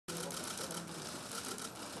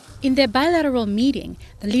In their bilateral meeting,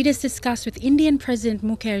 the leaders discussed with Indian President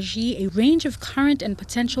Mukherjee a range of current and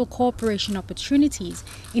potential cooperation opportunities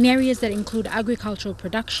in areas that include agricultural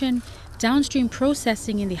production, downstream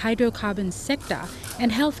processing in the hydrocarbons sector,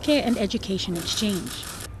 and healthcare and education exchange.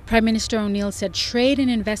 Prime Minister O'Neill said trade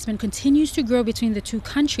and investment continues to grow between the two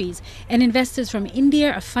countries, and investors from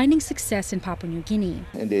India are finding success in Papua New Guinea.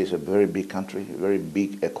 India is a very big country, a very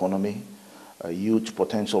big economy, a huge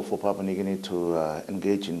potential for Papua New Guinea to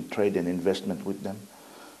engage in trade and investment with them.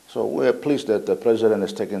 So we're pleased that the President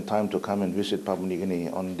has taken time to come and visit Papua New Guinea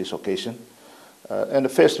on this occasion. And the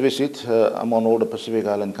first visit among all the Pacific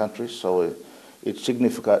Island countries, so it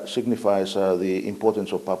signifies the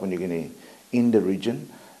importance of Papua New Guinea in the region,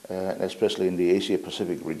 especially in the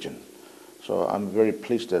Asia-Pacific region. So I'm very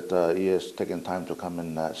pleased that he has taken time to come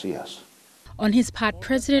and see us. On his part,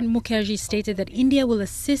 President Mukherjee stated that India will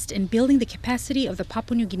assist in building the capacity of the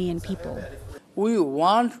Papua New Guinean people. We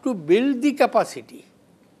want to build the capacity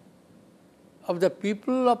of the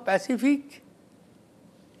people of Pacific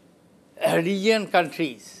region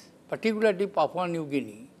countries, particularly Papua New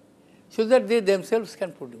Guinea, so that they themselves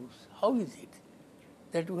can produce. How is it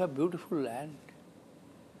that you have beautiful land,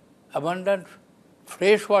 abundant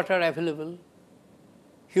fresh water available,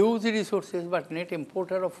 huge resources, but net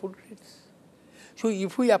importer of food grains? So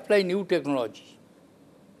if we apply new technology,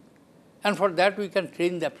 and for that we can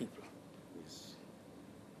train the people,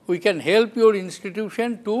 we can help your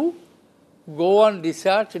institution to go on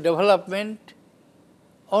research, development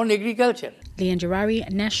on agriculture. Lian Jarari,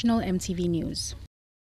 National MTV News.